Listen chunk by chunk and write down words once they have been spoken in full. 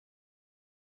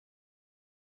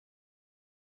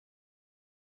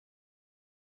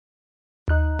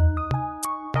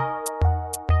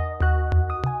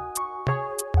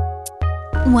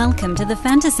Welcome to the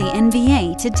Fantasy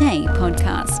NBA Today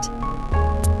podcast.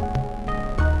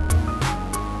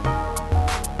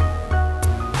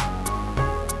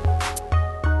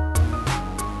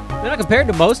 Now, compared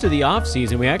to most of the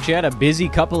offseason, we actually had a busy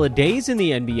couple of days in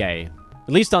the NBA, at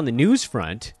least on the news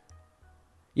front.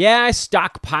 Yeah, I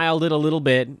stockpiled it a little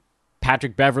bit.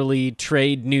 Patrick Beverley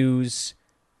trade news.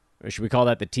 Or should we call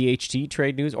that the THT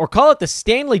trade news? Or call it the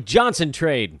Stanley Johnson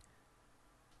trade.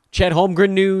 Chet Holmgren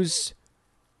news.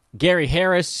 Gary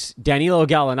Harris, Danilo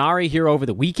Gallinari here over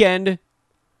the weekend.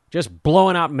 Just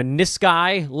blowing out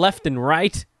menisci left and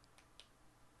right.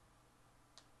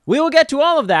 We will get to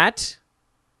all of that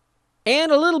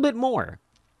and a little bit more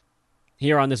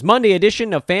here on this Monday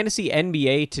edition of Fantasy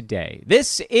NBA Today.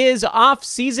 This is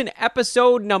off-season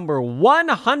episode number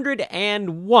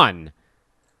 101,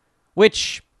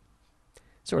 which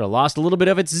sort of lost a little bit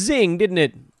of its zing, didn't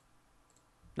it?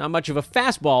 Not much of a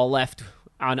fastball left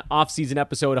on off-season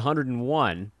episode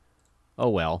 101. Oh,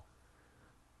 well.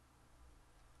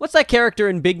 What's that character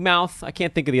in Big Mouth? I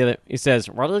can't think of the other. He says,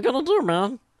 "What are you going to do,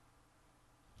 man?"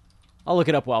 I'll look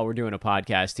it up while we're doing a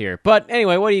podcast here. But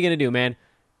anyway, what are you going to do, man?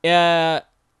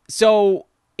 So,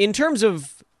 in terms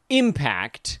of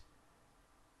impact,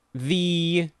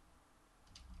 the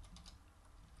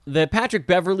Patrick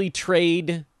Beverley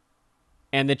trade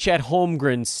and the Chet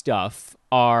Holmgren stuff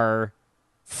are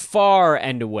far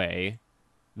and away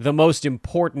the most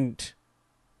important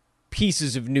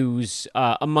pieces of news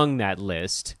among that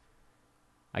list.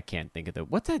 I can't think of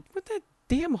what that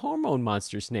damn hormone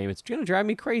monster's name. It's going to drive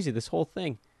me crazy, this whole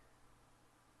thing.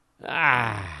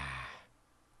 Bugging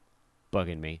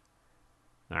me.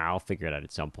 I'll figure it out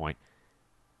at some point.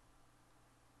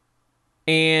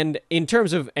 And in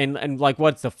terms of, and like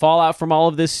what's the fallout from all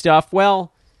of this stuff?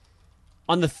 Well,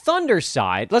 on the Thunder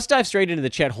side, let's dive straight into the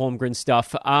Chet Holmgren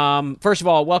stuff. First of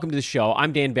all, welcome to the show.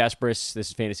 I'm Dan Besbris. This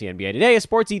is Fantasy NBA Today, a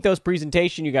Sports Ethos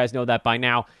presentation. You guys know that by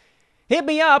now. Hit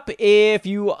me up if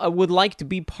you would like to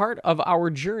be part of our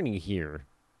journey here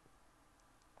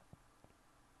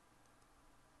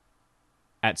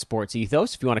at Sports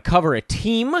Ethos. If you want to cover a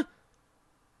team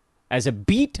as a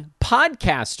beat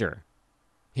podcaster,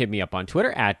 hit me up on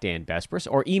Twitter at Dan Besbris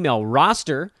or email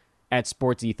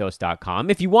roster@sportsethos.com.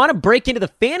 If you want to break into the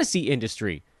fantasy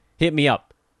industry, hit me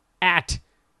up at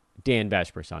Dan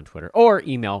Besbris on Twitter or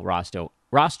email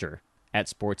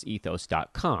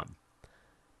roster@sportsethos.com.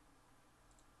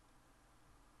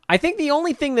 I think the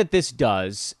only thing that this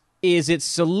does is it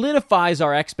solidifies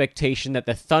our expectation that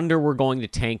the Thunder were going to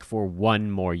tank for one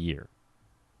more year.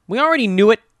 We already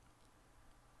knew it.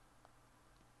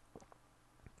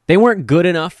 They weren't good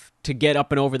enough to get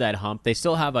up and over that hump. They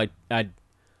still have a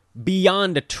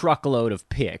beyond a truckload of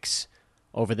picks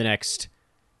over the next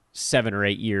 7 or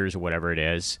 8 years or whatever it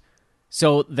is.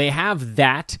 So they have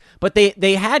that, but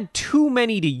they had too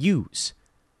many to use.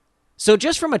 So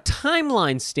just from a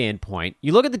timeline standpoint,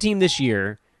 you look at the team this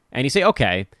year and you say,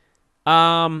 okay,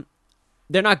 they're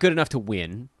not good enough to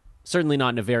win. Certainly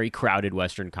not in a very crowded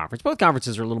Western Conference. Both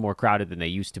conferences are a little more crowded than they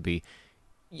used to be.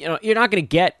 You know, you're not going to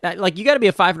get, like, you got to be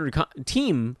a 500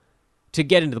 team to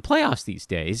get into the playoffs these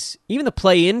days. Even the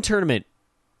play-in tournament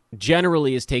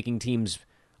generally is taking teams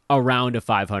around a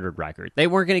 500 record. They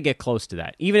weren't going to get close to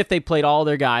that. Even if they played all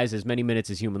their guys as many minutes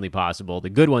as humanly possible, the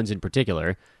good ones in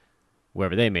particular,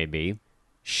 wherever they may be,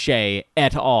 Shea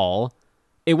et al.,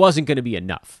 it wasn't going to be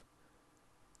enough.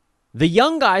 The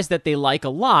young guys that they like a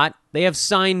lot, they have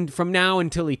signed from now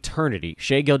until eternity.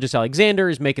 Shea Gilgeous-Alexander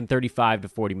is making $35 to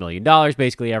 $40 million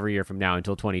basically every year from now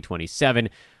until 2027.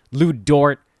 Lou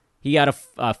Dort, he got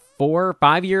a 4 or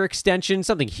 5 year extension,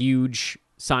 something huge,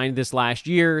 signed this last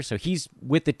year, so he's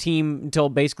with the team until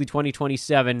basically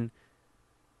 2027.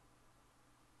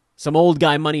 Some old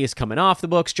guy money is coming off the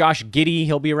books. Josh Giddey,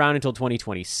 he'll be around until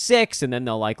 2026, and then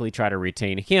they'll likely try to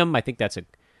retain him. I think that's a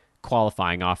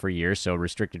qualifying offer year, so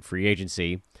restricted free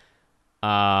agency.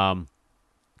 Darius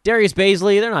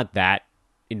Baisley, they're not that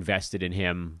invested in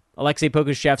him. Alexei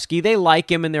Pokusevsky, they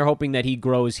like him, and they're hoping that he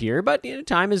grows here, but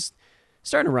time is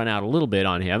starting to run out a little bit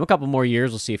on him. A couple more years,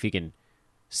 we'll see if he can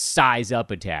size up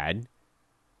a tad.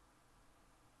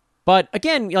 But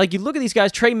again, like you look at these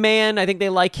guys, Trey Mann, I think they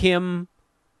like him.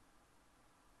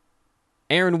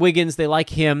 Aaron Wiggins, they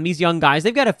like him. These young guys,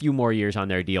 they've got a few more years on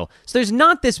their deal. So there's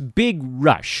not this big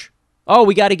rush. Oh,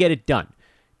 we got to get it done.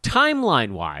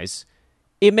 Timeline-wise,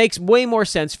 it makes way more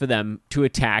sense for them to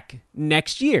attack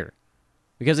next year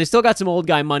because they still got some old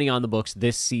guy money on the books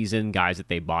this season, guys that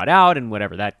they bought out and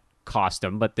whatever that cost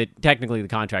them, but technically the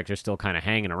contracts are still kind of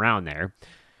hanging around there.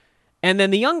 And then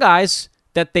the young guys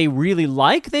that they really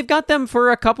like, they've got them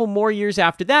for a couple more years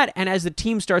after that, and as the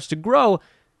team starts to grow,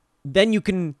 then you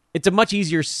can it's a much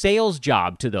easier sales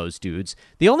job to those dudes.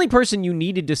 The only person you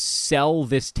needed to sell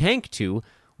this tank to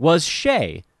was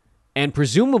Shea. And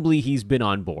presumably he's been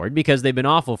on board because they've been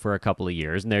awful for a couple of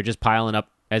years and they're just piling up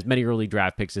as many early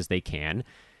draft picks as they can.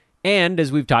 And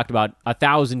as we've talked about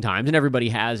 1,000 times, and everybody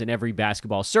has in every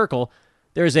basketball circle,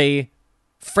 there's a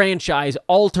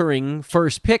franchise-altering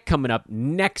first pick coming up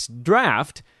next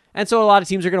draft. And so a lot of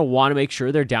teams are going to want to make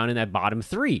sure they're down in that bottom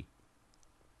 3.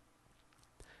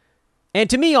 And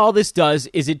to me, all this does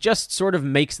is it just sort of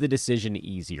makes the decision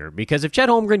easier. Because if Chet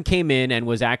Holmgren came in and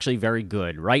was actually very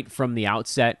good right from the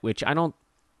outset, which I don't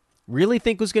really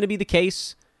think was going to be the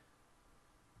case.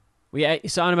 We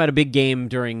saw him at a big game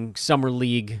during Summer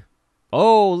League.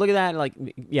 Oh, look at that. Like,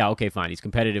 yeah, okay, fine. He's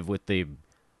competitive with the...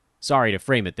 Sorry to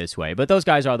frame it this way, but those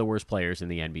guys are the worst players in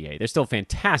the NBA. They're still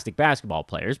fantastic basketball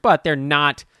players, but they're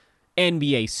not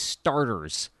NBA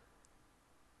starters.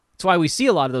 That's why we see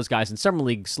a lot of those guys in Summer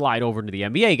League slide over into the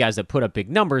NBA, guys that put up big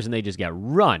numbers and they just get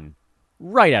run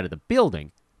right out of the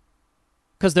building.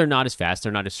 Because they're not as fast,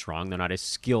 they're not as strong, they're not as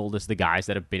skilled as the guys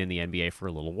that have been in the NBA for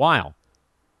a little while.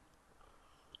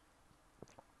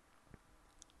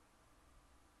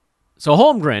 So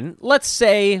Holmgren,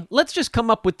 let's just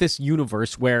come up with this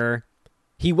universe where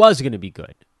he was going to be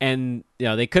good. And,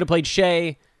 they could have played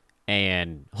Shea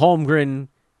and Holmgren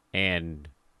and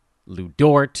Lou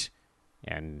Dort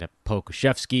and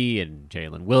Pokusevski and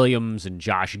Jalen Williams and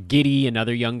Josh Giddey,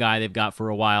 another young guy they've got for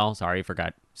a while. Sorry,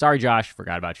 Josh.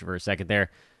 Forgot about you for a second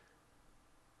there.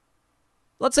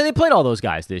 Let's say they played all those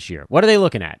guys this year. What are they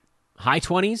looking at? High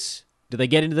 20s? Do they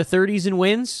get into the 30s in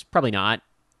wins? Probably not.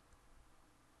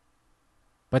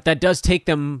 But that does take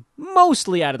them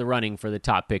mostly out of the running for the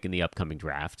top pick in the upcoming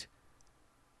draft.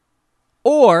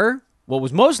 Or, what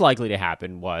was most likely to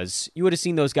happen was you would have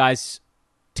seen those guys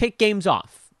take games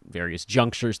off. Various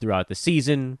junctures throughout the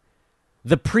season.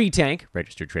 The pre-tank,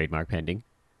 registered trademark pending.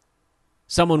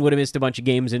 Someone would have missed a bunch of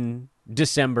games in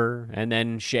December, and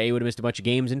then Shea would have missed a bunch of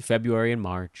games in February and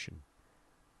March. And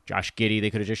Josh Giddey, they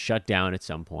could have just shut down at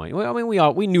some point. Well, I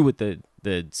mean, we knew what the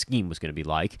scheme was going to be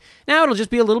like. Now it'll just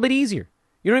be a little bit easier.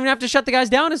 You don't even have to shut the guys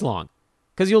down as long,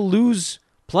 because you'll lose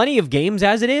plenty of games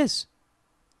as it is.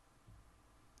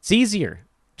 It's easier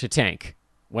to tank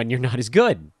when you're not as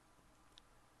good.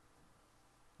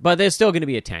 But there's still going to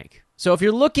be a tank. So if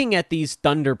you're looking at these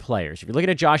Thunder players, if you're looking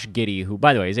at Josh Giddey, who,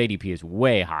 by the way, his ADP is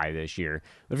way high this year.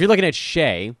 But if you're looking at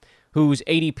Shea, whose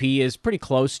ADP is pretty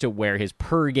close to where his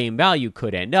per-game value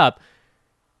could end up,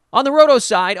 on the Roto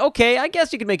side, okay, I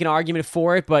guess you could make an argument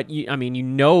for it, but, there's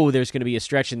going to be a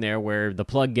stretch in there where the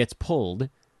plug gets pulled.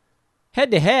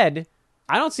 Head-to-head,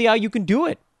 I don't see how you can do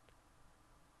it.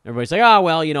 Everybody's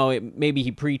like, maybe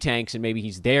he pre-tanks and maybe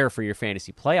he's there for your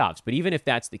fantasy playoffs. But even if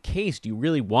that's the case, do you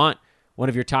really want one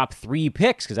of your top 3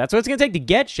 picks? Because that's what it's going to take to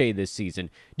get Shea this season.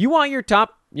 Do you want your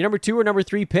number 2 or number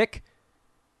 3 pick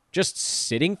just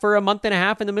sitting for a month and a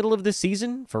half in the middle of the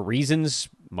season for reasons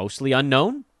mostly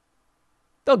unknown?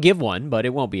 They'll give one, but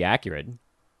it won't be accurate.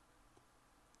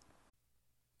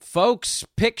 Folks,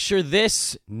 picture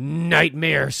this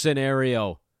nightmare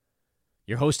scenario.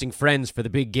 You're hosting friends for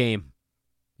the big game.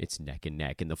 It's neck and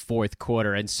neck in the fourth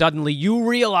quarter, and suddenly you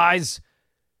realize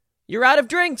you're out of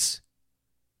drinks.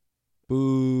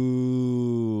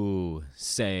 Boo,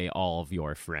 say all of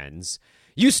your friends.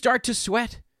 You start to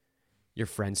sweat. Your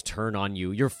friends turn on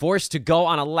you. You're forced to go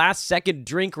on a last-second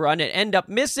drink run and end up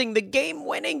missing the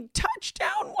game-winning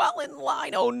touchdown while in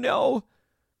line. Oh, no.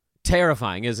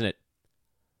 Terrifying, isn't it?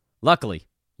 Luckily,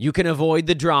 you can avoid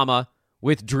the drama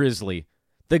with Drizzly,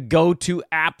 the go-to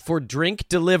app for drink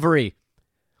delivery.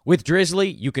 With Drizzly,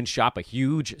 you can shop a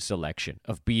huge selection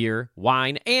of beer,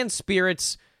 wine, and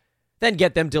spirits, then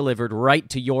get them delivered right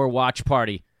to your watch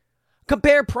party.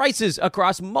 Compare prices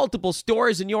across multiple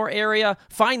stores in your area,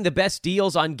 find the best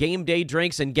deals on game day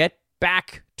drinks, and get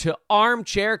back to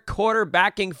armchair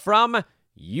quarterbacking from,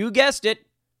 you guessed it,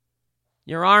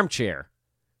 your armchair.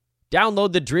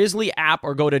 Download the Drizzly app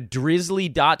or go to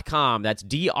drizzly.com. That's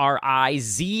DRIZLY.com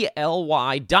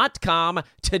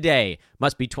today.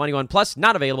 Must be 21 plus,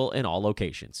 not available in all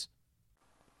locations.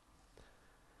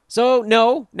 So,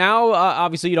 no, now,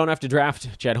 obviously, you don't have to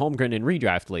draft Chet Holmgren in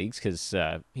redraft leagues because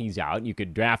he's out. You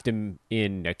could draft him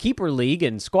in a keeper league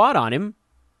and squat on him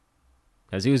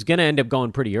because he was going to end up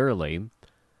going pretty early.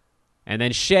 And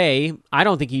then Shea, I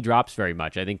don't think he drops very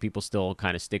much. I think people still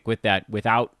kind of stick with that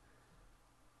without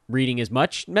reading as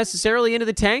much necessarily into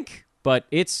the tank, but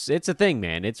it's a thing,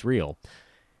 man. It's real.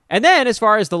 And then, as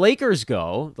far as the Lakers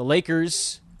go, the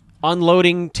Lakers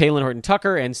unloading Taylor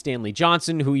Horton-Tucker and Stanley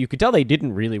Johnson, who you could tell they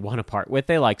didn't really want to part with.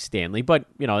 They like Stanley, but,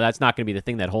 that's not going to be the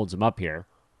thing that holds them up here.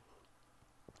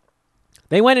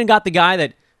 They went and got the guy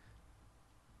that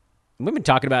we've been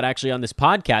talking about actually on this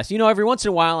podcast. Every once in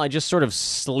a while I just sort of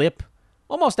slip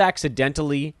almost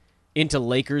accidentally into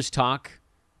Lakers talk.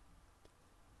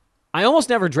 I almost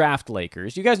never draft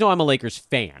Lakers. You guys know I'm a Lakers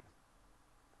fan.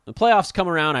 The playoffs come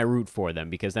around, I root for them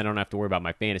because then I don't have to worry about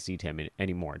my fantasy team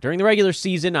anymore. During the regular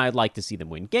season, I'd like to see them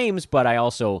win games, but I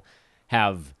also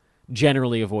have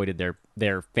generally avoided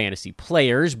their fantasy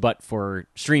players, but for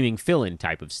streaming fill-in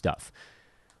type of stuff.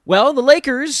 Well, the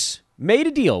Lakers made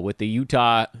a deal with the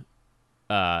Utah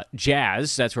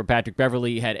Jazz. That's where Patrick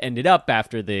Beverley had ended up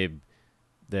after the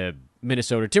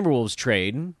Minnesota Timberwolves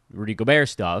trade, Rudy Gobert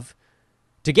stuff,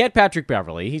 to get Patrick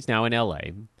Beverley. He's now in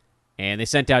L.A., and they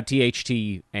sent out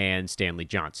THT and Stanley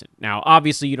Johnson. Now,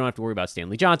 obviously, you don't have to worry about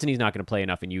Stanley Johnson. He's not going to play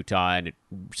enough in Utah, and it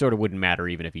sort of wouldn't matter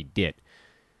even if he did.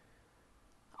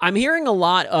 I'm hearing a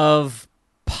lot of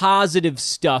positive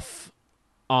stuff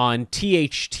on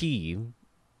THT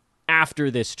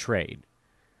after this trade,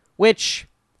 which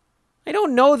I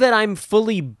don't know that I'm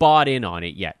fully bought in on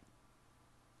it yet.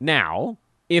 Now,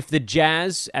 if the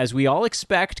Jazz, as we all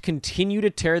expect, continue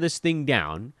to tear this thing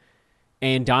down,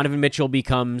 and Donovan Mitchell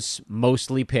becomes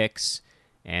mostly picks,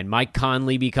 and Mike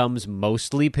Conley becomes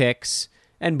mostly picks,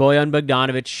 and Bojan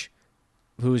Bogdanovic,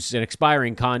 who's an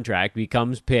expiring contract,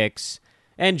 becomes picks,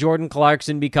 and Jordan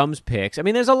Clarkson becomes picks. I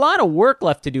mean, there's a lot of work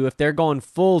left to do if they're going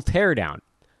full teardown.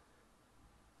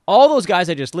 All those guys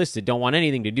I just listed don't want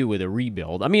anything to do with a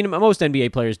rebuild. I mean, most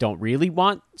NBA players don't really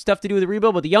want stuff to do with a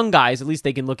rebuild, but the young guys, at least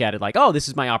they can look at it like, oh, this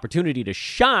is my opportunity to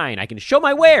shine. I can show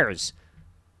my wares.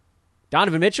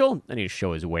 Donovan Mitchell, I need to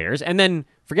show his wares. And then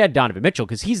forget Donovan Mitchell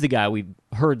because he's the guy we've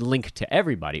heard linked to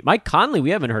everybody. Mike Conley,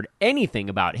 we haven't heard anything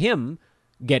about him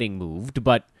getting moved,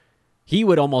 but he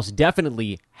would almost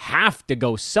definitely have to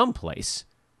go someplace.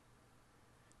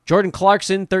 Jordan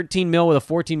Clarkson, $13 million with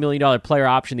a $14 million player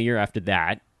option the year after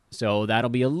that. So that'll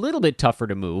be a little bit tougher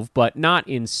to move, but not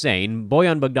insane.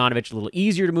 Bojan Bogdanovic, a little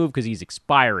easier to move because he's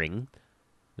expiring.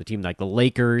 The team like the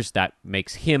Lakers, that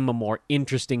makes him a more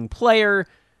interesting player.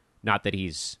 Not that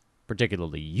he's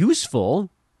particularly useful.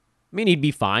 I mean, he'd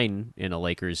be fine in a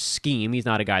Lakers scheme. He's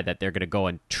not a guy that they're going to go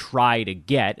and try to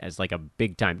get as like a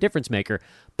big-time difference maker.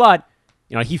 But,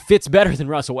 he fits better than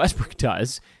Russell Westbrook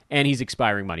does, and he's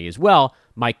expiring money as well.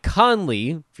 Mike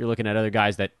Conley, if you're looking at other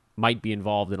guys that might be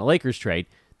involved in a Lakers trade,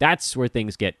 that's where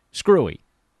things get screwy.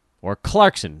 Or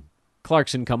Clarkson.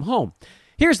 Clarkson come home.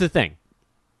 Here's the thing.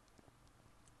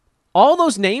 All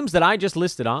those names that I just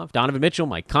listed off, Donovan Mitchell,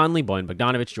 Mike Conley, Bojan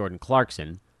Bogdanovic, Jordan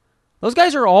Clarkson, those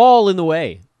guys are all in the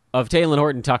way of Talen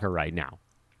Horton-Tucker right now.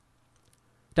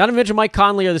 Donovan Mitchell and Mike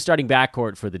Conley are the starting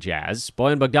backcourt for the Jazz.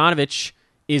 Bojan Bogdanovic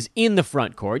is in the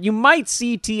front court. You might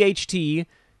see THT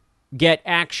get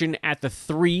action at the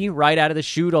 3 right out of the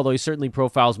chute, although he certainly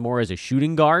profiles more as a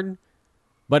shooting guard.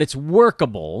 But it's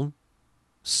workable,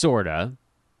 sorta.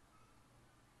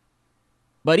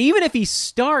 But even if he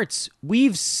starts,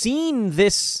 we've seen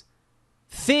this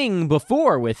thing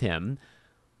before with him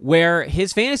where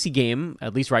his fantasy game,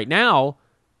 at least right now,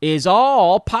 is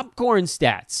all popcorn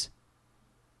stats.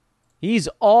 He's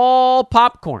all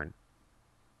popcorn.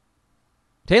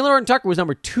 Talen Horton-Tucker was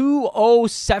number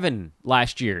 207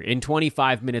 last year in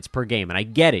 25 minutes per game. And I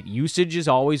get it. Usage is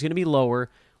always going to be lower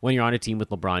when you're on a team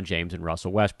with LeBron James and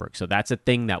Russell Westbrook. So that's a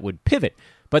thing that would pivot.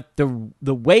 But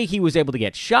the way he was able to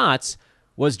get shots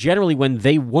was generally when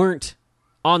they weren't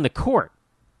on the court.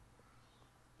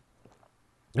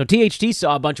 Now, THT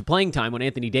saw a bunch of playing time when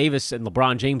Anthony Davis and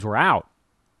LeBron James were out.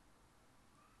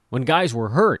 When guys were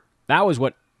hurt, that was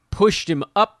what pushed him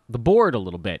up the board a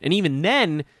little bit. And even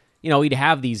then, he'd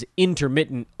have these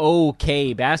intermittent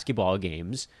okay basketball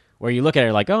games where you look at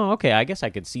it like, oh, okay, I guess I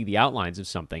could see the outlines of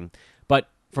something. But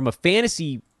from a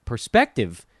fantasy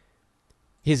perspective,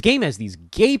 his game has these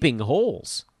gaping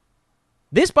holes.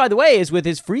 This, by the way, is with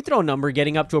his free throw number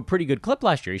getting up to a pretty good clip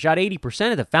last year. He shot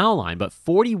 80% at the foul line, but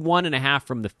 41.5%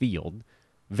 from the field.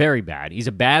 Very bad. He's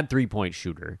a bad three-point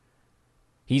shooter.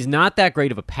 He's not that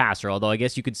great of a passer, although I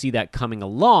guess you could see that coming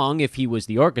along if he was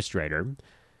the orchestrator.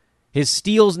 His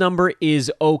steals number is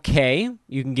okay.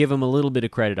 You can give him a little bit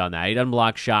of credit on that. He doesn't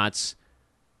block shots,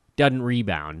 doesn't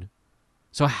rebound.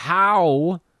 So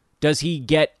how does he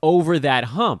get over that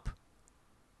hump?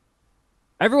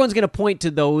 Everyone's going to point to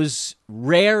those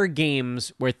rare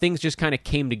games where things just kind of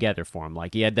came together for him.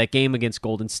 Like he had that game against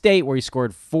Golden State where he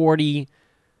scored 40.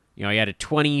 He had a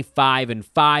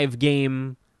 25-5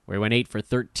 game where he went 8 for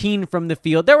 13 from the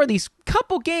field. There were these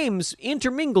couple games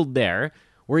intermingled there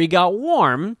where he got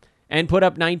warm and put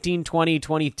up 19, 20,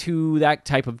 22, that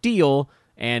type of deal,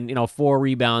 and 4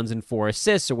 rebounds and 4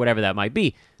 assists or whatever that might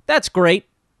be. That's great,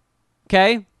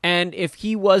 okay? And if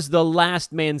he was the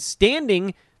last man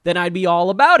standing, then I'd be all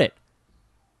about it.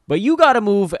 But you got to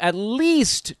move at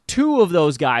least 2 of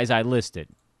those guys I listed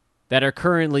that are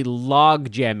currently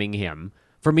log jamming him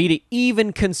for me to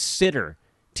even consider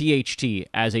THT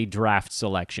as a draft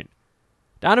selection.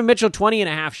 Donovan Mitchell,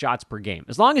 20.5 shots per game.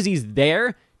 As long as he's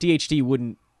there, THT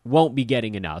won't be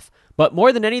getting enough. But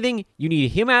more than anything, you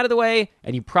need him out of the way,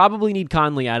 and you probably need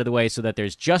Conley out of the way so that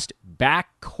there's just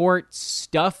backcourt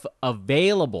stuff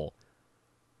available.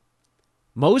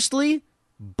 Mostly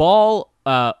ball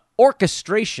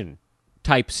orchestration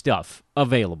type stuff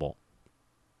available.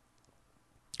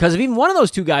 Because if even one of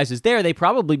those 2 guys is there, they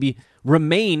probably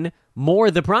remain more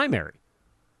the primary.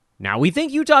 Now, we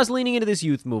think Utah's leaning into this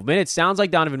youth movement. It sounds like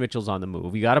Donovan Mitchell's on the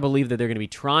move. You got to believe that they're going to be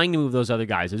trying to move those other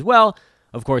guys as well.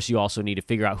 Of course, you also need to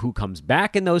figure out who comes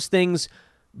back in those things.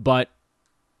 But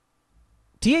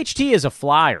THT is a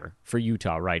flyer for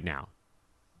Utah right now.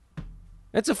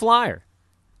 It's a flyer.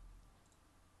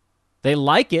 They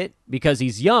like it because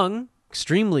he's young,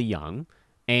 extremely young,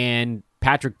 and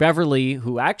Patrick Beverley,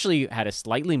 who actually had a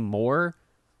slightly more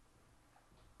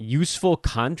useful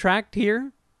contract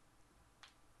here.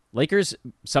 Lakers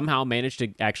somehow managed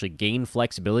to actually gain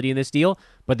flexibility in this deal,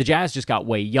 but the Jazz just got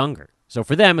way younger. So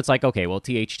for them, it's like, okay, well,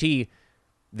 THT,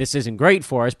 this isn't great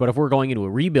for us, but if we're going into a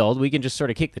rebuild, we can just sort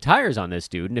of kick the tires on this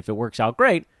dude, and if it works out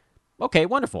great, okay,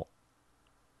 wonderful.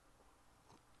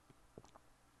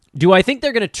 Do I think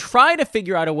they're going to try to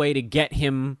figure out a way to get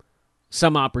him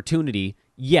some opportunity?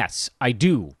 Yes, I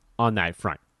do on that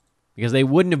front, because they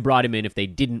wouldn't have brought him in if they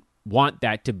didn't want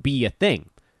that to be a thing.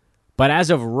 But as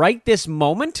of right this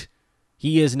moment,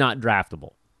 he is not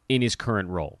draftable in his current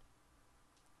role.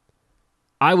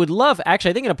 I would love,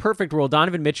 actually, I think in a perfect world,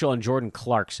 Donovan Mitchell and Jordan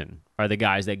Clarkson are the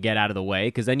guys that get out of the way,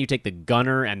 because then you take the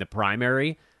gunner and the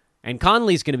primary, and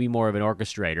Conley's going to be more of an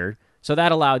orchestrator, so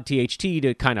that allowed THT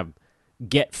to kind of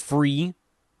get free,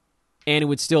 and it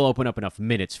would still open up enough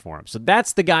minutes for him. So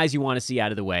that's the guys you want to see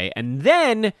out of the way, and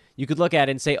then you could look at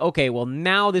it and say, okay, well,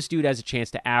 now this dude has a chance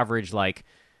to average like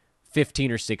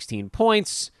 15 or 16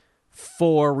 points,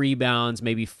 4 rebounds,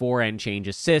 maybe 4 and change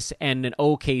assists, and an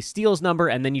okay steals number,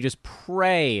 and then you just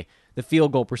pray the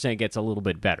field goal percent gets a little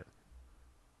bit better.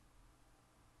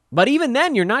 But even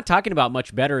then, you're not talking about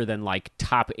much better than like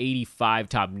top 85,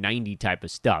 top 90 type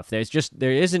of stuff.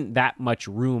 There isn't that much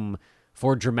room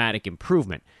for dramatic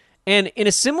improvement. And in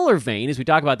a similar vein, as we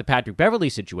talk about the Patrick Beverley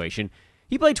situation,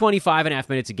 he played 25.5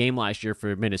 minutes a game last year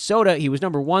for Minnesota. He was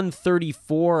number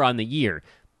 134 on the year.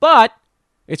 But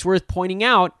it's worth pointing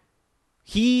out,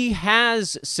 he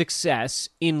has success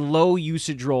in low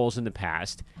usage roles in the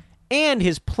past, and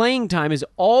his playing time is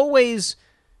always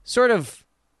sort of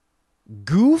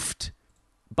goofed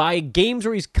by games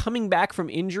where he's coming back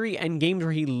from injury and games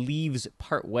where he leaves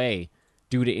partway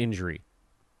due to injury.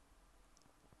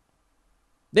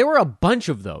 There were a bunch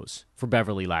of those for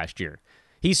Beverley last year.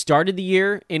 He started the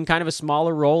year in kind of a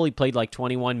smaller role. He played like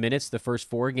 21 minutes the first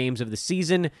 4 games of the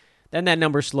season. Then that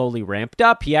number slowly ramped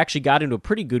up. He actually got into a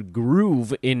pretty good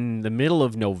groove in the middle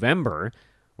of November,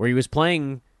 where he was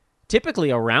playing typically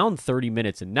around 30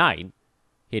 minutes a night,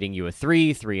 hitting you a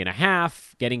 3,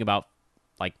 3.5, getting about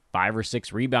like 5 or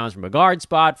 6 rebounds from a guard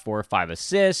spot, 4 or 5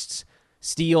 assists,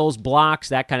 steals, blocks,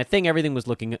 that kind of thing. Everything was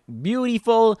looking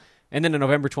beautiful. And then on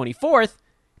November 24th,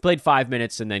 he played 5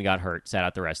 minutes and then got hurt, sat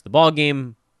out the rest of the ball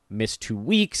game, missed 2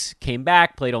 weeks, came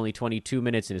back, played only 22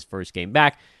 minutes in his first game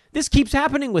back. This keeps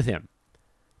happening with him.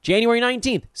 January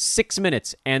 19th, 6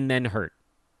 minutes and then hurt.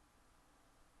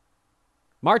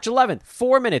 March 11th,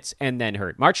 4 minutes and then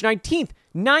hurt. March 19th,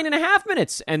 9.5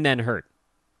 minutes and then hurt.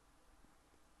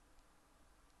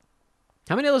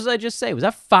 How many of those did I just say? Was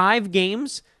that 5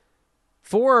 games?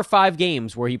 4 or 5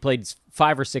 games where he played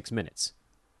 5 or 6 minutes.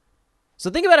 So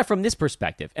think about it from this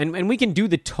perspective. And we can do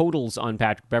the totals on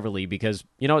Patrick Beverley because,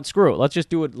 you know what, screw it. Let's just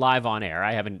do it live on air.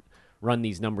 I haven't run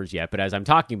these numbers yet, but as I'm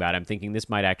talking about it, I'm thinking this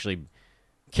might actually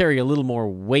carry a little more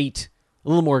weight, a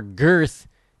little more girth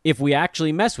if we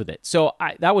actually mess with it. So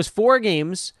that was 4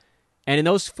 games, and in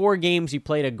those 4 games, he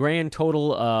played a grand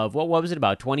total of, what was it,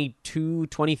 about 22,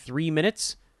 23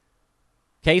 minutes?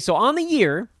 Okay, so on the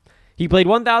year, he played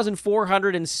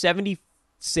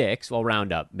 1,476, well,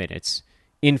 round up, minutes,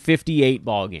 in 58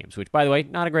 ball games, which, by the way,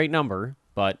 not a great number,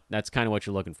 but that's kind of what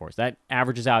you're looking for. So that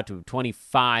averages out to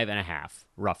 25.5,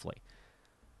 roughly.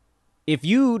 If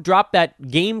you drop that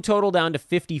game total down to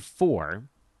 54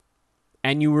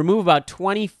 and you remove about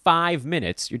 25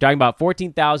 minutes, you're talking about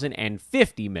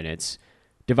 14,050 minutes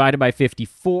divided by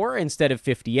 54 instead of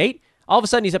 58. All of a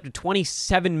sudden, he's up to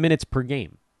 27 minutes per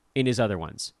game in his other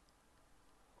ones.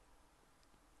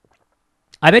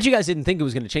 I bet you guys didn't think it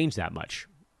was going to change that much.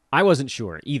 I wasn't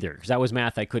sure either, because that was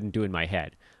math I couldn't do in my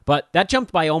head. But that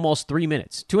jumped by almost 3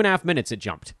 minutes. 2.5 minutes it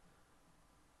jumped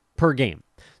per game.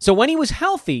 So when he was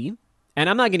healthy, and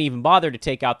I'm not going to even bother to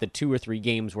take out the 2 or 3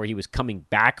 games where he was coming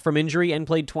back from injury and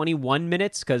played 21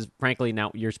 minutes, because frankly,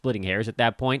 now you're splitting hairs at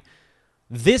that point.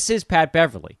 This is Pat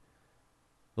Beverley.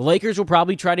 The Lakers will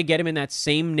probably try to get him in that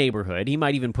same neighborhood. He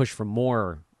might even push for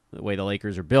more the way the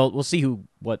Lakers are built. We'll see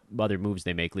what other moves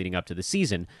they make leading up to the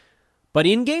season. But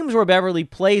in games where Beverley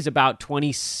plays about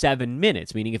 27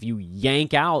 minutes, meaning if you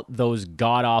yank out those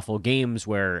god-awful games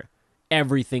where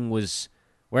everything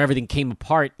came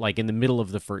apart, like in the middle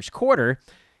of the first quarter,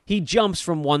 he jumps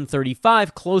from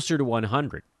 135 closer to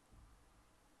 100.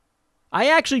 I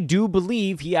actually do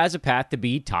believe he has a path to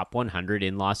be top 100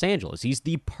 in Los Angeles. He's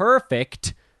the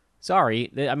perfect... he's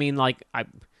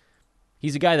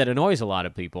a guy that annoys a lot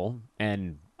of people,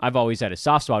 and I've always had a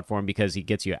soft spot for him because he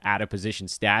gets you out-of-position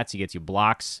stats, he gets you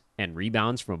blocks and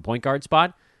rebounds from a point guard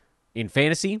spot in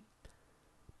fantasy.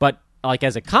 But like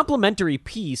as a complementary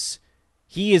piece,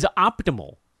 he is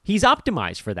optimal. He's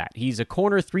optimized for that. He's a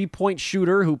corner three-point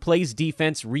shooter who plays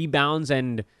defense, rebounds,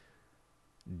 and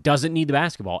doesn't need the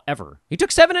basketball ever. He took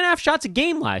 7.5 shots a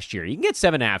game last year. You can get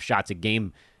 7.5 shots a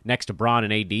game next to Bron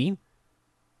and AD.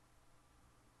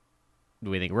 Do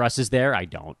we think Russ is there? I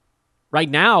don't. Right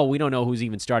now, we don't know who's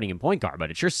even starting in point guard, but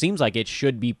it sure seems like it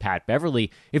should be Pat Beverley.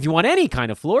 If you want any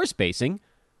kind of floor spacing,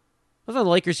 those are the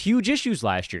Lakers' huge issues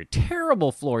last year.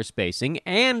 Terrible floor spacing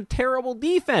and terrible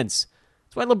defense.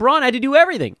 That's why LeBron had to do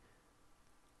everything.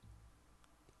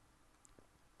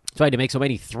 That's why he had to make so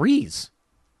many threes.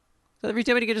 So every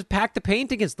time he could just pack the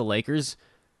paint against the Lakers,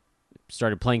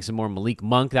 started playing some more Malik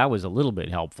Monk. That was a little bit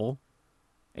helpful.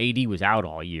 AD was out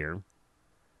all year.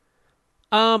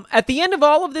 At the end of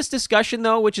all of this discussion,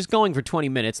 though, which is going for 20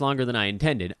 minutes, longer than I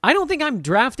intended, I don't think I'm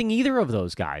drafting either of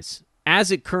those guys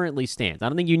as it currently stands. I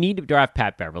don't think you need to draft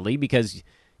Pat Beverley because,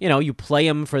 you play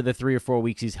him for the 3 or 4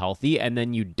 weeks he's healthy, and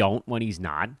then you don't when he's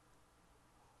not.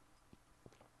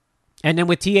 And then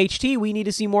with THT, we need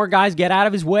to see more guys get out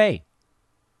of his way.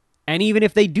 And even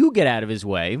if they do get out of his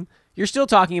way, you're still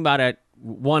talking about a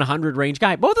 100 range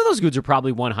guy. Both of those dudes are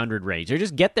probably 100 range. They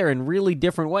just get there in really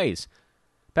different ways.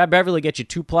 Pat Beverley gets you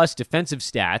 2+ defensive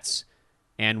stats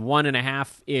and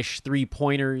 1.5-ish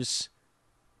 3-pointers.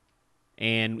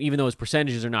 And even though his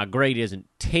percentages are not great, he doesn't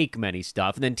take many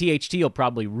stuff. And then THT will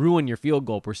probably ruin your field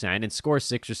goal percent and score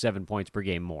 6 or 7 points per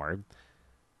game more.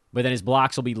 But then his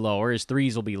blocks will be lower, his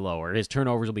threes will be lower, his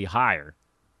turnovers will be higher.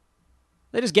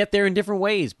 They just get there in different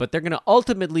ways, but they're going to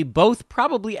ultimately both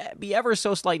probably be ever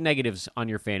so slight negatives on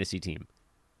your fantasy team.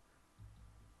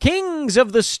 Kings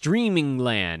of the streaming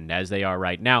land, as they are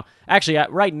right now. Actually,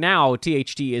 right now,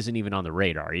 THT isn't even on the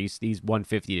radar. He's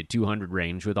 150 to 200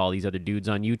 range with all these other dudes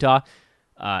on Utah.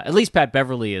 At least Pat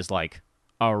Beverley is like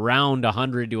around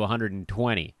 100 to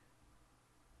 120.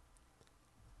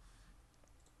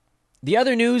 The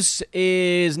other news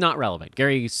is not relevant.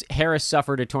 Gary Harris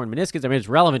suffered a torn meniscus. I mean, it's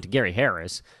relevant to Gary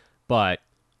Harris, but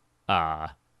not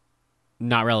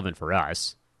relevant for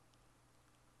us.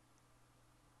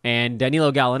 And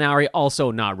Danilo Gallinari, also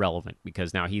not relevant,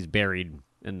 because now he's buried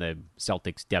in the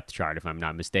Celtics depth chart, if I'm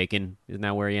not mistaken. Isn't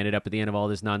that where he ended up at the end of all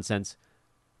this nonsense?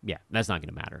 Yeah, that's not going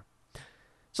to matter.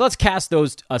 So let's cast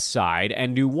those aside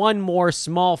and do one more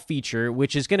small feature,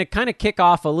 which is going to kind of kick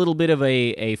off a little bit of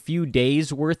a few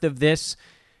days worth of this.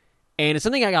 And it's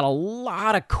something I got a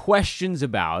lot of questions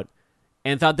about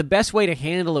and thought the best way to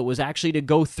handle it was actually to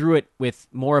go through it with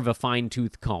more of a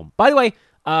fine-tooth comb. By the way,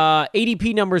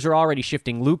 ADP numbers are already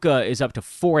shifting. Luka is up to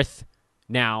 4th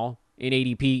now in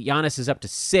ADP. Giannis is up to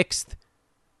 6th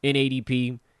in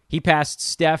ADP. He passed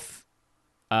Steph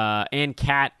and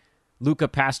Kat. Luka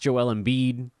passed Joel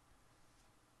Embiid.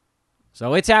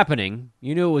 So it's happening.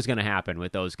 You knew it was going to happen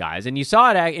with those guys. And you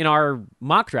saw it in our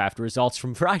mock draft results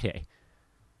from Friday.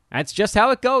 That's just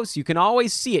how it goes. You can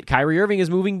always see it. Kyrie Irving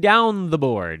is moving down the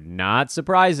board. Not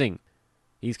surprising.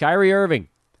 He's Kyrie Irving.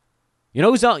 You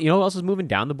know who else is moving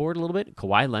down the board a little bit?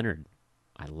 Kawhi Leonard.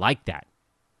 I like that.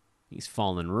 He's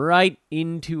fallen right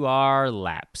into our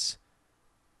laps.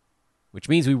 Which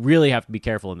means we really have to be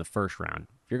careful in the first round.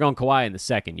 If you're going Kawhi in the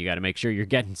second, you got to make sure you're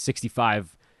getting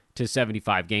 65 to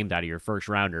 75 games out of your first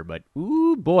rounder. But,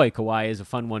 ooh, boy, Kawhi is a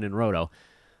fun one in Roto.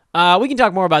 We can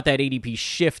talk more about that ADP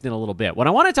shift in a little bit. What I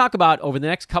want to talk about over the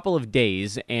next couple of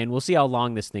days, and we'll see how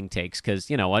long this thing takes, because,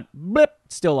 you know what, blip,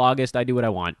 it's still August, I do what I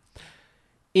want,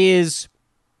 is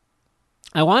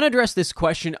I want to address this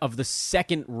question of the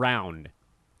second round.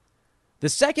 The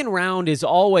second round is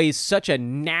always such a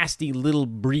nasty little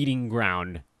breeding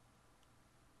ground.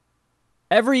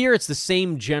 Every year it's the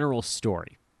same general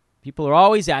story. People are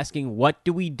always asking, what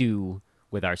do we do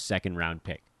with our second round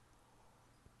pick.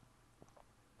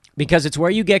 Because it's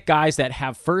where you get guys that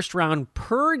have first round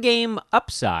per game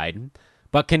upside,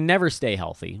 but can never stay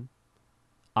healthy,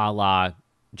 a la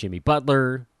Jimmy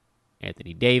Butler,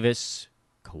 Anthony Davis,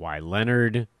 Kawhi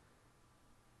Leonard.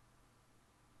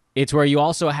 It's where you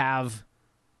also have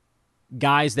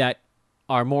guys that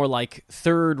are more like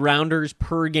third rounders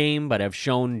per game, but have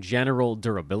shown general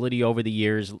durability over the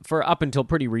years. For up until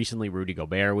pretty recently, Rudy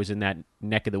Gobert was in that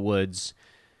neck of the woods.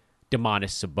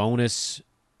 Domantas Sabonis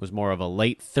was more of a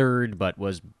late third, but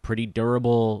was pretty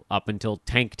durable up until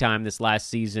tank time this last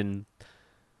season.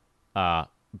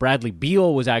 Bradley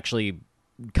Beal was actually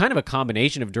kind of a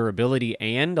combination of durability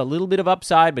and a little bit of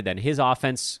upside, but then his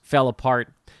offense fell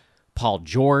apart. Paul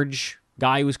George,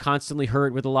 guy who was constantly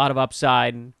hurt with a lot of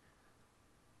upside.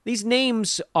 These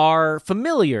names are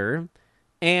familiar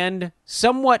and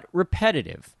somewhat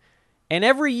repetitive. And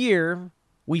every year,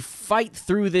 we fight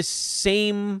through this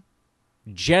same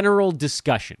general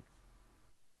discussion.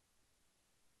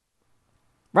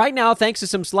 Right now, thanks to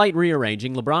some slight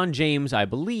rearranging, LeBron James, I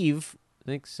believe,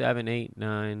 6, 7, 8,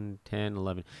 9, 10,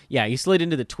 11. Yeah, he slid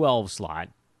into the 12 slot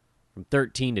from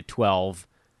 13 to 12.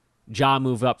 Ja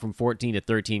moved up from 14 to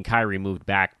 13. Kyrie moved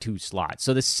back 2 slots.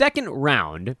 So the second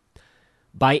round,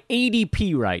 by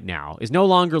ADP right now, is no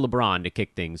longer LeBron to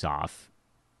kick things off.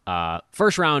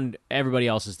 First round, everybody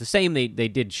else is the same. They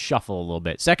did shuffle a little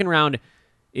bit. Second round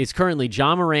is currently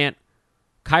Ja Morant,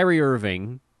 Kyrie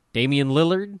Irving, Damian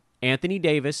Lillard, Anthony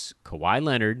Davis, Kawhi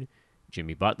Leonard,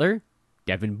 Jimmy Butler,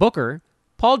 Devin Booker,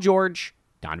 Paul George,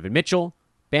 Donovan Mitchell,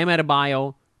 Bam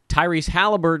Adebayo, Tyrese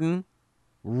Halliburton,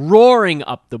 roaring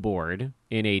up the board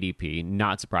in ADP,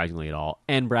 not surprisingly at all,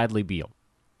 and Bradley Beal.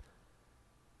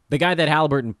 The guy that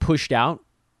Halliburton pushed out,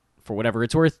 for whatever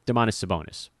it's worth, Domantas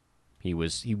Sabonis. He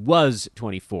was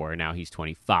 24, now he's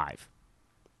 25.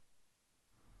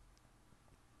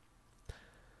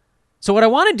 So what I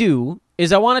want to do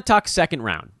is I want to talk second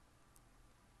round.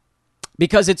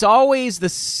 Because it's always the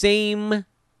same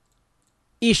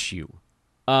issue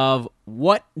of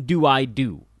what do I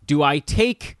do? Do I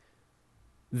take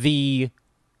the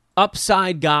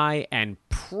upside guy and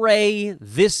pray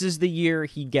this is the year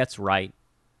he gets right?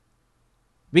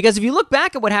 Because if you look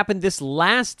back at what happened this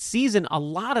last season, a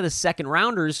lot of the second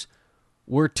rounders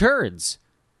were turds.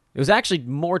 It was actually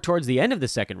more towards the end of the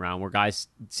second round where guys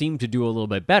seemed to do a little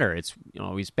bit better. It's,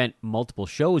 we spent multiple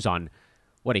shows on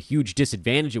what a huge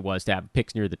disadvantage it was to have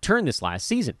picks near the turn this last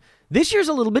season. This year's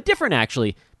a little bit different,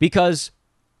 actually, because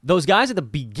those guys at the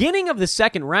beginning of the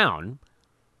second round,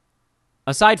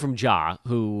 aside from Ja,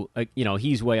 who,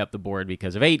 he's way up the board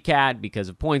because of 8-cat, because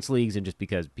of points leagues, and just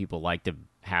because people like to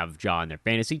have Ja in their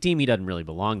fantasy team, he doesn't really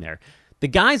belong there. The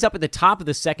guys up at the top of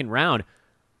the second round,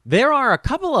 there are a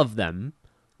couple of them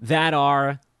that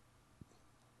are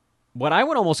what I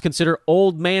would almost consider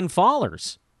old man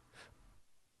fallers.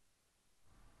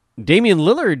 Damian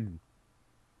Lillard,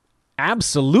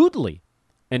 absolutely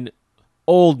an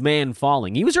old man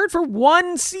falling. He was hurt for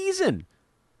 1 season.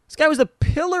 This guy was the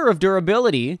pillar of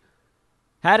durability.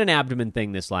 Had an abdomen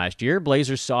thing this last year.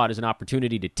 Blazers saw it as an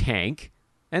opportunity to tank,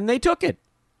 and they took it.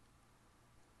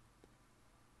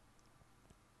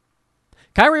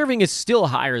 Kyrie Irving is still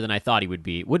higher than I thought he would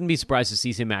be. Wouldn't be surprised to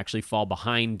see him actually fall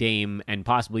behind Dame and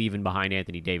possibly even behind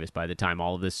Anthony Davis by the time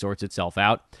all of this sorts itself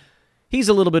out. He's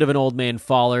a little bit of an old man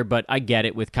faller, but I get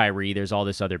it with Kyrie. There's all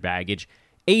this other baggage.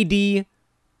 AD,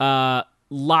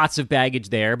 lots of baggage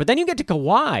there. But then you get to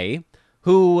Kawhi,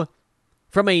 who,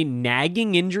 from a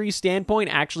nagging injury standpoint,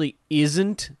 actually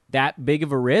isn't that big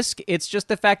of a risk. It's just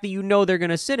the fact that they're going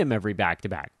to sit him every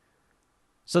back-to-back.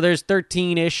 So there's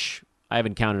 13-ish. I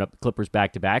haven't counted up the Clippers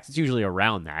back-to-backs. It's usually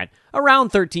around that. Around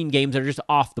 13 games that are just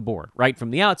off the board, right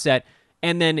from the outset.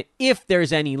 And then if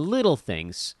there's any little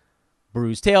things,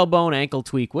 bruised tailbone, ankle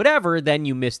tweak, whatever, then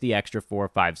you miss the extra 4,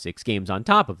 5, 6 games on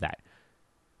top of that.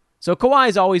 So Kawhi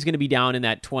is always going to be down in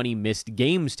that 20 missed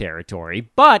games territory,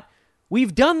 but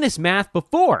we've done this math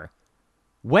before.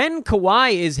 When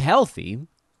Kawhi is healthy,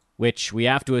 which we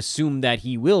have to assume that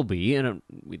he will be, and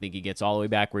we think he gets all the way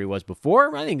back where he was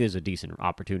before, I think there's a decent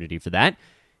opportunity for that.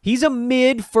 He's a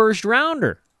mid-first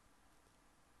rounder.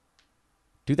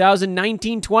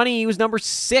 2019-20, he was number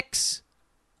 6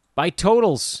 by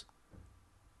totals.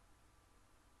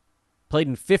 Played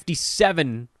in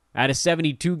 57 out of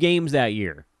 72 games that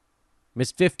year.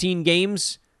 Missed 15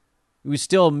 games. He was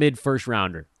still a mid-first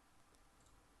rounder.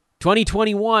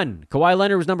 2021, Kawhi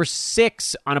Leonard was number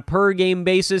 6 on a per-game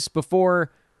basis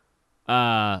before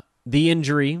the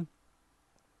injury.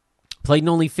 Played in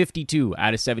only 52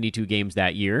 out of 72 games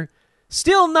that year.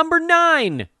 Still number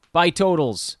 9 by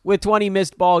totals with 20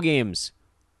 missed ball games.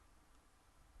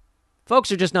 Folks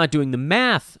are just not doing the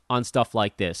math on stuff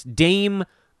like this. Dame,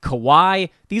 Kawhi,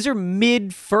 these are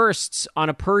mid-firsts on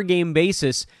a per-game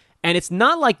basis, and it's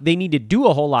not like they need to do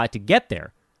a whole lot to get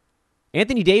there.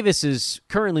 Anthony Davis is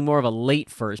currently more of a late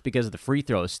first because of the free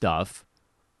throw stuff.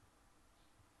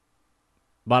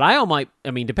 But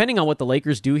depending on what the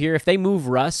Lakers do here, if they move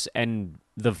Russ and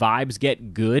the vibes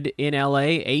get good in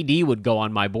LA, AD would go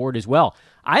on my board as well.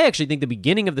 I actually think the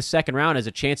beginning of the second round has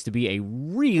a chance to be a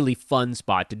really fun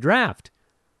spot to draft.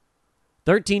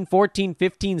 13, 14,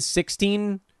 15,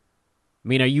 16. I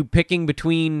mean, are you picking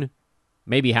between...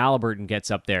 Maybe Halliburton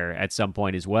gets up there at some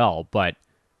point as well, but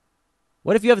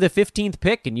what if you have the 15th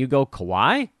pick and you go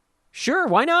Kawhi? Sure,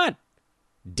 why not?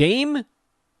 Dame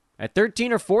at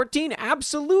 13 or 14?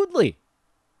 Absolutely.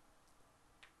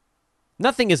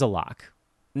 Nothing is a lock.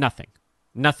 Nothing.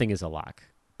 Nothing is a lock.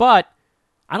 But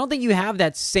I don't think you have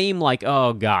that same,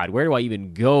 oh, God, where do I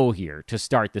even go here to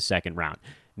start the second round?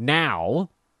 Now,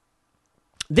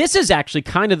 this is actually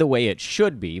kind of the way it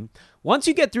should be. Once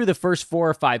you get through the first 4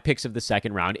 or 5 picks of the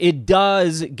second round, it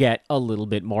does get a little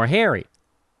bit more hairy.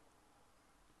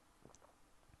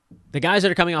 The guys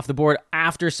that are coming off the board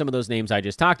after some of those names I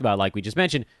just talked about, like we just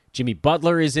mentioned, Jimmy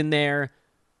Butler is in there.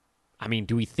 I mean,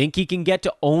 do we think he can get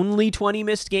to only 20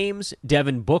 missed games?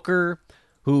 Devin Booker,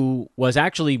 who was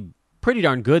actually pretty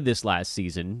darn good this last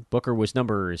season. Booker was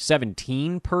number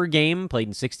 17 per game, played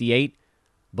in 68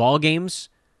 ball games.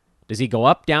 Does he go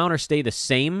up, down, or stay the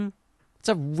same? It's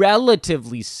a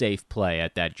relatively safe play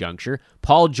at that juncture.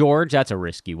 Paul George, that's a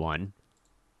risky one.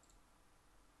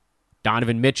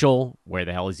 Donovan Mitchell, where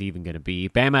the hell is he even going to be?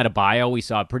 Bam Adebayo, we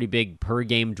saw a pretty big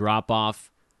per-game drop-off.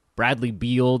 Bradley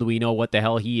Beal, do we know what the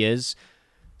hell he is?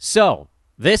 So,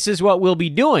 this is what we'll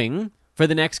be doing for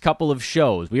the next couple of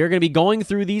shows. We are going to be going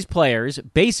through these players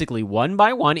basically one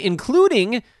by one,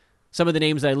 including some of the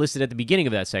names that I listed at the beginning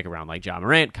of that second round, like Ja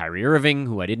Morant, Kyrie Irving,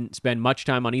 who I didn't spend much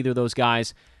time on either of those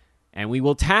guys. And we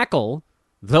will tackle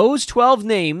those 12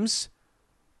 names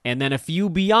and then a few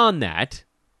beyond that.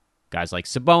 Guys like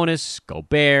Sabonis,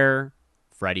 Gobert,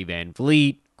 Freddie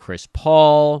VanVleet, Chris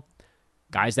Paul.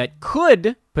 Guys that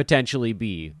could potentially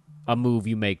be a move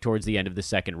you make towards the end of the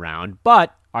second round.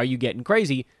 But are you getting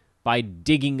crazy by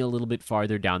digging a little bit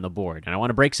farther down the board? And I want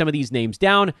to break some of these names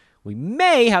down. We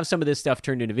may have some of this stuff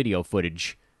turned into video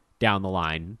footage down the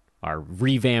line. Our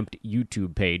revamped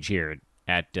YouTube page here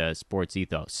at Sports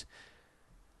Ethos.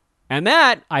 And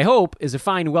that, I hope, is a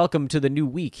fine welcome to the new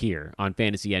week here on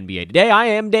Fantasy NBA Today. I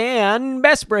am Dan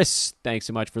Besbris. Thanks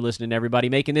so much for listening, everybody,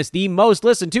 making this the most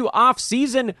listened to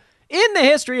off-season in the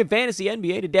history of Fantasy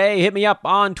NBA Today. Hit me up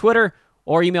on Twitter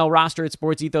or email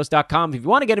roster@sportsethos.com. If you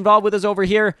want to get involved with us over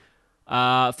here,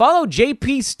 follow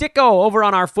JP Sticko over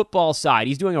on our football side.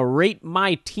 He's doing a Rate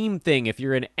My Team thing if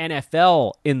you're an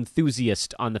NFL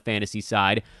enthusiast on the fantasy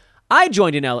side. I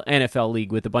joined an NFL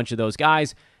league with a bunch of those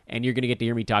guys, and you're going to get to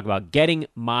hear me talk about getting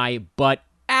my butt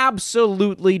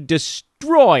absolutely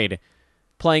destroyed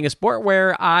playing a sport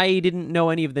where I didn't know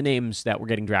any of the names that were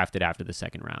getting drafted after the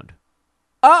second round.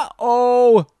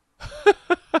 Uh-oh!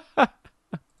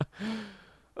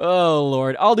 Oh,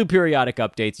 Lord. I'll do periodic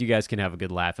updates. You guys can have a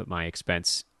good laugh at my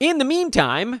expense. In the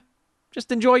meantime,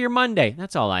 just enjoy your Monday.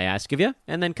 That's all I ask of you.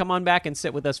 And then come on back and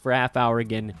sit with us for a half hour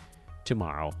again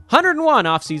tomorrow. 101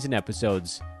 off-season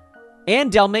episodes.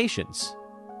 And Dalmatians.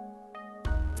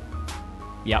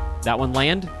 Yep, that one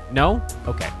land? No?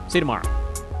 Okay, see you tomorrow.